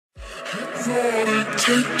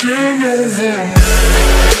taking over.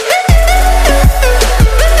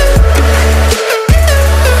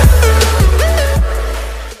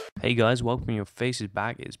 Hey guys, welcome your faces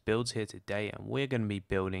back. It's Buildz here today, and we're going to be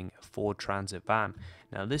building a Ford Transit van.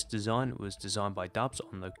 Now this design was designed by Buildz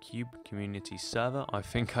on the Cube community server. I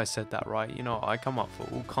think I said that right. You know, I come up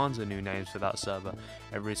for all kinds of new names for that server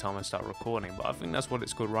every time I start recording, but I think that's what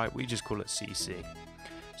it's called, right? We just call it CC.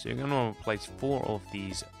 So you're going to want to place 4 of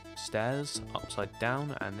these stairs upside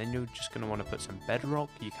down, and then you're just going to want to put some bedrock.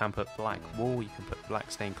 You can put black wall, you can put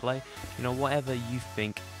black stained clay, you know, whatever you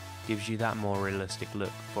think gives you that more realistic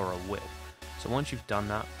look for a whip. So once you've done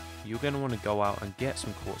that, you're going to want to go out and get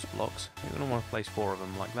some quartz blocks. You're going to want to place 4 of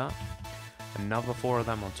them like that, another 4 of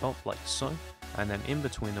them on top like so, and then in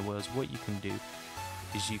between the wheels what you can do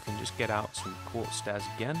is you can just get out some quartz stairs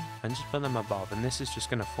again and just put them above, and this is just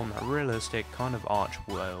going to form that realistic kind of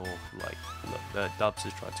archway or like look Buildz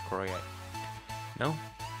has tried to create. Now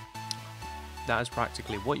that is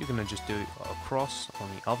practically what you're going to just do across on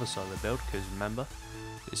the other side of the build, because remember,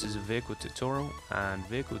 this is a vehicle tutorial, and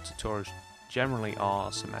vehicle tutorials generally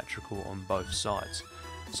are symmetrical on both sides.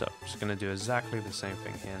 So I'm just going to do exactly the same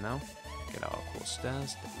thing here now. Get out our quartz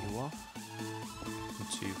stairs, there you are. 1,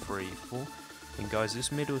 2, 3, 4. And guys,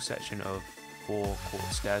 this middle section of 4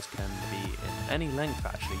 quartz stairs can be in any length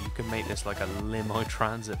actually. You can make this like a limo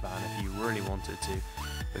transit van if you really wanted to,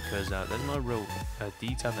 because there's no real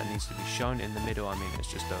detail that needs to be shown in the middle. I mean, it's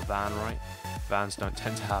just a van, right? Vans don't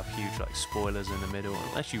tend to have huge like spoilers in the middle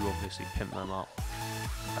unless you obviously pimp them up.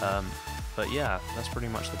 But yeah, that's pretty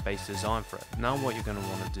much the base design for it. Now what you're going to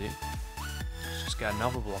want to do is just get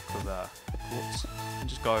another block of quartz and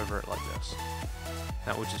just go over it like this.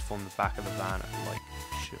 That will just form the back of the van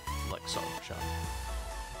like so.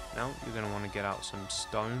 Now you're going to want to get out some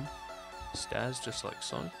stone stairs just like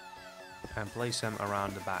so, and place them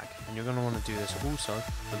around the back, and you're going to want to do this also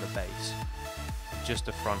for the base, just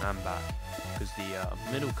the front and back, because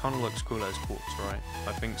the middle kind of looks cooler as quartz, right?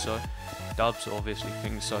 I think so. Buildz obviously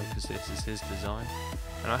thinks so because this is his design,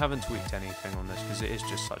 and I haven't tweaked anything on this because it is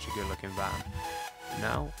just such a good looking van.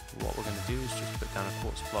 Now what we're going to do is just put down a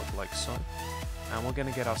quartz block like so, and we're going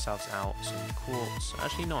to get ourselves out some quartz.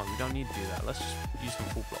 Actually no, we don't need to do that. Let's just use some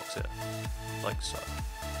full blocks here like so.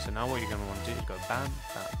 So now what you're going to want to do is go bam,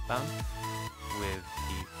 bam, bam with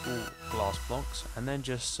the full glass blocks, and then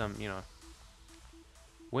just some, you know,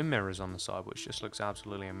 wind mirrors on the side, which just looks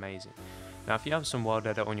absolutely amazing. Now if you have some world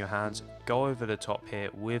edit on your hands, go over the top here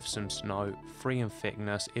with some snow, 3 in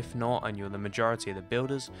thickness. If not, and you're the majority of the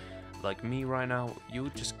builders like me right now, you're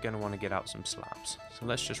just going to want to get out some slabs. So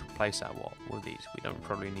let's just replace that with these. We don't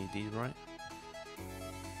probably need these, right?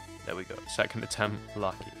 There we go, second attempt,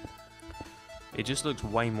 lucky. It just looks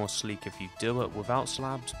way more sleek if you do it without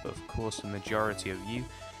slabs, but of course the majority of you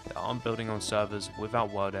that aren't building on servers without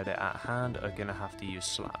world edit at hand are going to have to use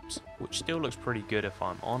slabs, which still looks pretty good if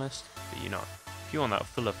I'm honest, but you know, if you want that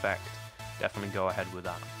full effect, definitely go ahead with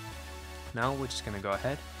that. Now we're just going to go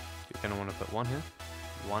ahead, you're going to want to put 1 here,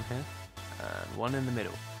 1 here, and 1 in the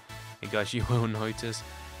middle. Hey guys, you will notice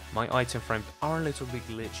my item frames are a little bit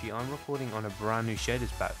glitchy. I'm recording on a brand new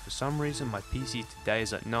shaders pack. For some reason my PC today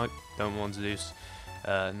is like, no, don't want Zeus,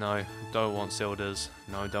 no, don't want Silders,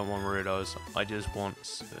 no, don't want Rudos, I just want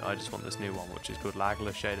this new one, which is called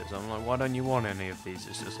Lagless shaders. I'm like, why don't you want any of these?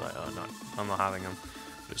 It's just like, oh no, I'm not having them.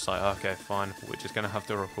 It's like, okay, fine, we're just gonna have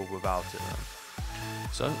to record without it then.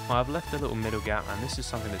 So I've left a little middle gap, and this is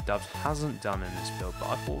something that Buildz hasn't done in this build, but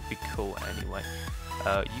I thought it would be cool anyway.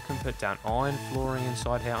 You can put down iron flooring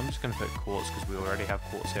inside here. I'm just going to put quartz because we already have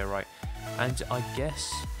quartz here, right? And I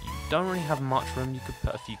guess you don't really have much room. You could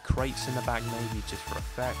put a few crates in the back maybe just for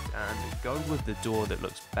effect, and go with the door that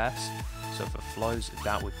looks best. So for flows,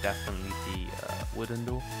 that would definitely be a wooden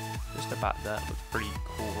door. Just about that, looks pretty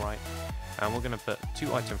cool, right? And we're going to put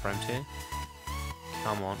 2 item frames here.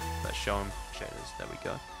 Come on, let's show them shaders. There we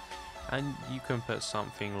go. And you can put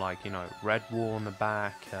something like, you know, red wall on the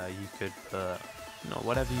back. You could put, you know,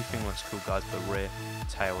 whatever you think looks cool, guys, but rear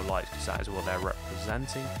tail lights, because that is what they're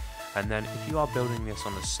representing. And then if you are building this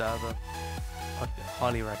on a server, I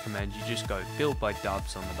highly recommend you just go build by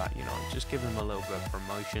Buildz on the back, you know, just give him a little bit of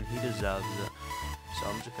promotion, he deserves it. So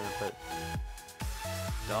I'm just going to put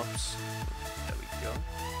Buildz, there we go,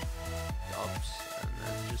 Buildz, and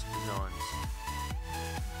then just designs.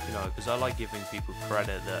 You know, because I like giving people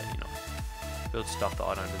credit that, you know, build stuff that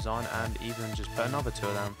I don't design, and even just put another 2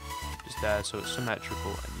 of them just there so it's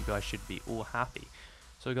symmetrical, and you guys should be all happy.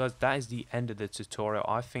 So guys, that is the end of the tutorial.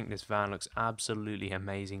 I think this van looks absolutely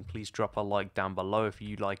amazing. Please drop a like down below if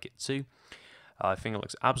you like it too. I think it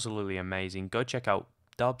looks absolutely amazing. Go check out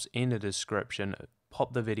Buildz in the description.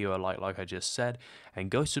 pop the video a like I just said, and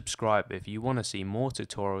go subscribe if you want to see more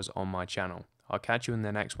tutorials on my channel. I'll catch you in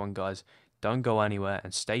the next one, guys. Don't go anywhere,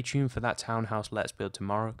 and stay tuned for that townhouse let's build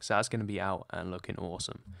tomorrow, because that's going to be out and looking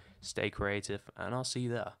awesome. Stay creative, and I'll see you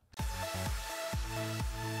there.